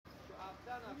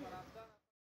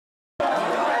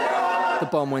The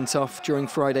bomb went off during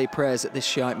Friday prayers at this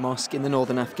Shiite mosque in the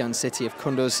northern Afghan city of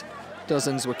Kunduz.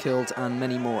 Dozens were killed and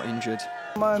many more injured.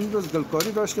 I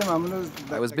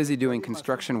was busy doing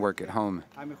construction work at home.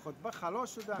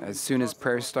 As soon as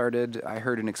prayer started, I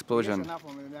heard an explosion.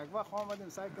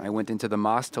 I went into the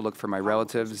mosque to look for my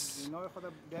relatives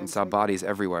and saw bodies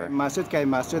everywhere.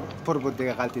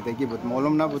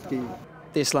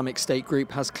 The Islamic State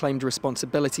group has claimed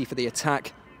responsibility for the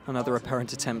attack, another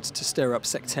apparent attempt to stir up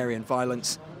sectarian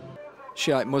violence.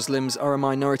 Shiite Muslims are a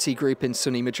minority group in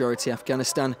Sunni-majority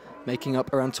Afghanistan, making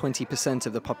up around 20%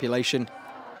 of the population.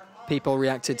 People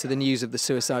reacted to the news of the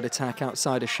suicide attack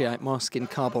outside a Shiite mosque in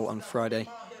Kabul on Friday.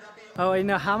 We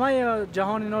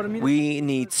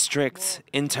need strict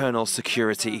internal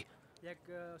security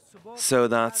so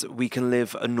that we can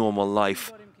live a normal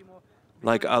life,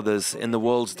 like others in the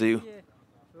world do.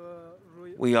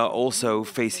 We are also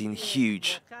facing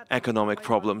huge economic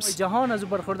problems.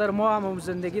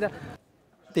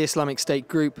 The Islamic State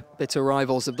group, bitter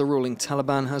rivals of the ruling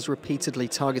Taliban, has repeatedly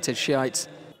targeted Shiites.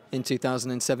 In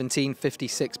 2017,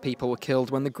 56 people were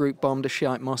killed when the group bombed a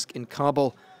Shiite mosque in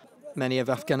Kabul. Many of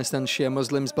Afghanistan's Shia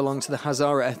Muslims belong to the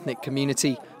Hazara ethnic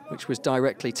community, which was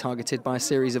directly targeted by a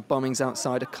series of bombings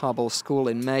outside a Kabul school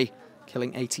in May,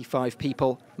 killing 85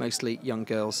 people, mostly young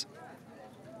girls.